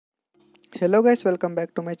Hello guys, welcome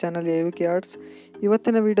back to my channel aukarts.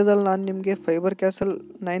 ಇವತ್ತಿನ ವಿಡಿಯೋದಲ್ಲಿ ನಾನು ನಿಮಗೆ ಫೈಬರ್ ಕ್ಯಾಸಲ್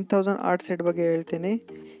 9000 ಆರ್ಟ್ ಸೆಟ್ ಬಗ್ಗೆ ಹೇಳ್ತೀನಿ.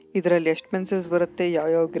 ಇದರಲ್ಲಿ ಎಷ್ಟು ಪೆನ್ಸಿಲ್ಸ್ ಬರುತ್ತೆ,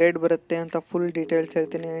 ಯಾವ ಗ್ರೇಡ್ ಬರುತ್ತೆ ಅಂತ ಫುಲ್ ಡೀಟೇಲ್ಸ್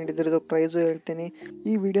ಹೇಳ್ತೀನಿ ಆ್ಯಂಡ್ ಇದ್ರದ್ದು ಪ್ರೈಸು ಹೇಳ್ತೀನಿ.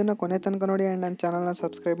 ಈ ವಿಡಿಯೋನ ಕೊನೆ ತನಕ ನೋಡಿ ಆ್ಯಂಡ್ ನನ್ನ ಚಾನಲ್ನ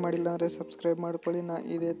ಸಬ್ಸ್ಕ್ರೈಬ್ ಮಾಡಿಲ್ಲ ಅಂದರೆ ಸಬ್ಸ್ಕ್ರೈಬ್ ಮಾಡ್ಕೊಳ್ಳಿ. ನಾನು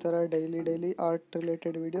ಇದೇ ಥರ ಡೈಲಿ ಆರ್ಟ್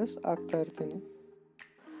ರಿಲೇಟೆಡ್ ವೀಡಿಯೋಸ್ ಆಗ್ತಾ ಇರ್ತೀನಿ.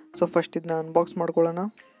 ಸೊ ಫಸ್ಟ್ ಇದನ್ನ ಅನ್ಬಾಕ್ಸ್ ಮಾಡ್ಕೊಳ್ಳೋಣ.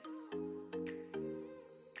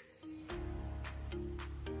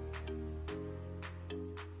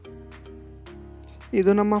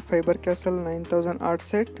 ಇದು ನಮ್ಮ ಫೈಬರ್ ಕ್ಯಾಸಲ್ 9000 ಆರ್ಟ್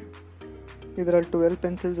ಸೆಟ್. ಇದರಲ್ಲಿ 12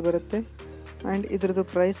 ಪೆನ್ಸಿಲ್ಸ್ ಬರುತ್ತೆ ಆ್ಯಂಡ್ ಇದ್ರದ್ದು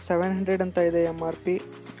ಪ್ರೈಸ್ 700 ಅಂತ ಇದೆ MRP.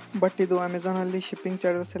 ಬಟ್ ಇದು ಅಮೆಝಾನಲ್ಲಿ ಶಿಪ್ಪಿಂಗ್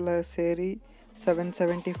ಚಾರ್ಜಸ್ ಎಲ್ಲ ಸೇರಿ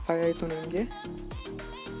 775 ಆಯಿತು ನನಗೆ.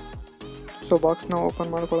 ಸೊ ಬಾಕ್ಸ್ನ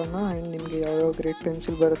ಓಪನ್ ಮಾಡ್ಕೊಳ್ಳೋಣ ಆ್ಯಂಡ್ ನಿಮಗೆ ಯಾವ್ಯಾವ ಗ್ರೇಡ್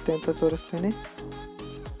ಪೆನ್ಸಿಲ್ ಬರುತ್ತೆ ಅಂತ ತೋರಿಸ್ತೇನೆ.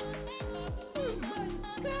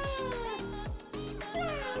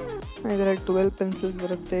 ಇದರಲ್ಲಿ 12 ಪೆನ್ಸಿಲ್ಸ್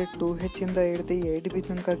ಬರುತ್ತೆ. 2H ಇಂದ ಹಿಡಿದು 8B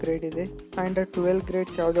ತನಕ ಗ್ರೇಡ್ ಇದೆ and 12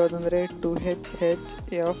 grades ಯಾವುದಾವುದಂದರೆ 2H, H,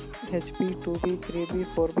 F, HP, 2B, 3B,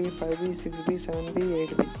 4B, 5B, 6B, 7B,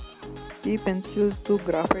 8B. ಈ ಪೆನ್ಸಿಲ್ಸ್ದು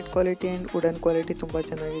graphite quality and wooden quality ತುಂಬ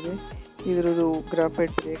ಚೆನ್ನಾಗಿದೆ. ಇದರದ್ದು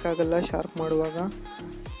ಗ್ರಾಫೈಟ್ ಬ್ರೇಕ್ ಆಗಲ್ಲ ಶಾರ್ಪ್ ಮಾಡುವಾಗ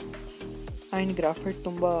ಆ್ಯಂಡ್ ಗ್ರಾಫೈಟ್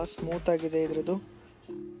ತುಂಬ ಸ್ಮೂತ್ ಆಗಿದೆ ಇದರದ್ದು.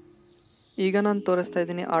 ಈಗ ನಾನು ತೋರಿಸ್ತಾ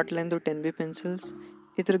ಇದ್ದೀನಿ ಆರ್ಟ್ ಲೈನ್ದು 10B ಪೆನ್ಸಿಲ್ಸ್.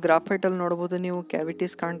 ಇದ್ರ ಗ್ರಾಫೈಟಲ್ಲಿ ನೋಡ್ಬೋದು ನೀವು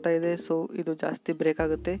ಕ್ಯಾವಿಟೀಸ್ ಕಾಣ್ತಾ ಇದೆ. ಸೊ ಇದು ಜಾಸ್ತಿ ಬ್ರೇಕ್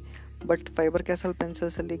ಆಗುತ್ತೆ. ಬಟ್ ಫೈಬರ್ ಕ್ಯಾಸಲ್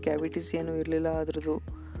ಪೆನ್ಸಿಲ್ಸಲ್ಲಿ ಕ್ಯಾವಿಟೀಸ್ ಏನೂ ಇರಲಿಲ್ಲ. ಅದರದ್ದು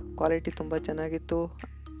ಕ್ವಾಲಿಟಿ ತುಂಬ ಚೆನ್ನಾಗಿತ್ತು.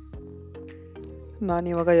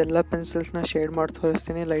 ನಾನಿವಾಗ ಎಲ್ಲ ಪೆನ್ಸಿಲ್ಸ್ನ ಶೇಡ್ ಮಾಡಿ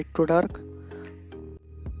ತೋರಿಸ್ತೀನಿ, ಲೈಟ್ ಟು ಡಾರ್ಕ್.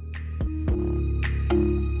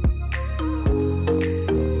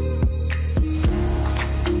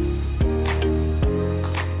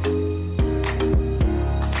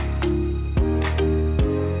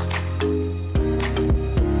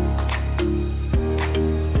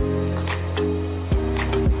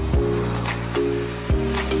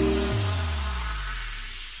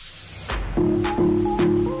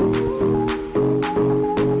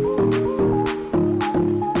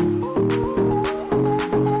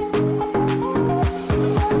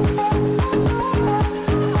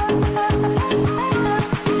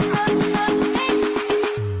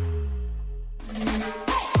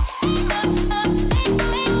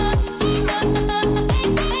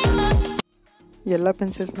 ಎಲ್ಲ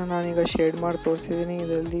ಪೆನ್ಸಿಲ್ಸ್ನ ನಾನೀಗ ಶೇಡ್ ಮಾಡಿ ತೋರಿಸಿದ್ದೀನಿ.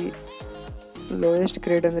 ಇದರಲ್ಲಿ ಲೋಯೆಸ್ಟ್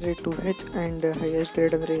ಗ್ರೇಡ್ ಅಂದರೆ 2H ಆ್ಯಂಡ್ ಹೈಯೆಸ್ಟ್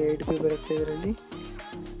ಗ್ರೇಡ್ ಅಂದರೆ 8B ಬರುತ್ತೆ ಇದರಲ್ಲಿ.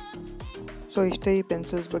 ಸೊ ಇಷ್ಟೇ ಈ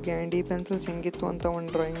ಪೆನ್ಸಿಲ್ಸ್ ಬಗ್ಗೆ. ಆ್ಯಂಡ್ ಈ ಪೆನ್ಸಿಲ್ಸ್ ಹೆಂಗಿತ್ತು ಅಂತ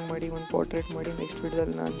ಒಂದು ಡ್ರಾಯಿಂಗ್ ಮಾಡಿ, ಒಂದು ಪೋರ್ಟ್ರೇಟ್ ಮಾಡಿ ನೆಕ್ಸ್ಟ್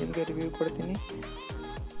ವಿಡಿಯೋದಲ್ಲಿ ನಾನು ನಿಮಗೆ ರಿವ್ಯೂ ಕೊಡ್ತೀನಿ.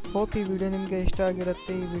 ಹೋಪ್ ಈ ವಿಡಿಯೋ ನಿಮಗೆ ಇಷ್ಟ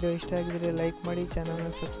ಆಗಿರುತ್ತೆ. ಈ ವಿಡಿಯೋ ಇಷ್ಟ ಆಗಿದ್ರೆ ಲೈಕ್ ಮಾಡಿ, ಚಾನಲ್ನ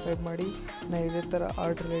ಸಬ್ಸ್ಕ್ರೈಬ್ ಮಾಡಿ. ನಾನು ಇದೇ ಥರ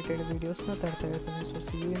ಆರ್ಟ್ ರಿಲೇಟೆಡ್ ವೀಡಿಯೋಸ್ನ ತರ್ತಾ ಇರ್ತೀನಿ. So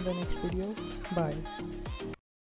C you in the next video. Bye.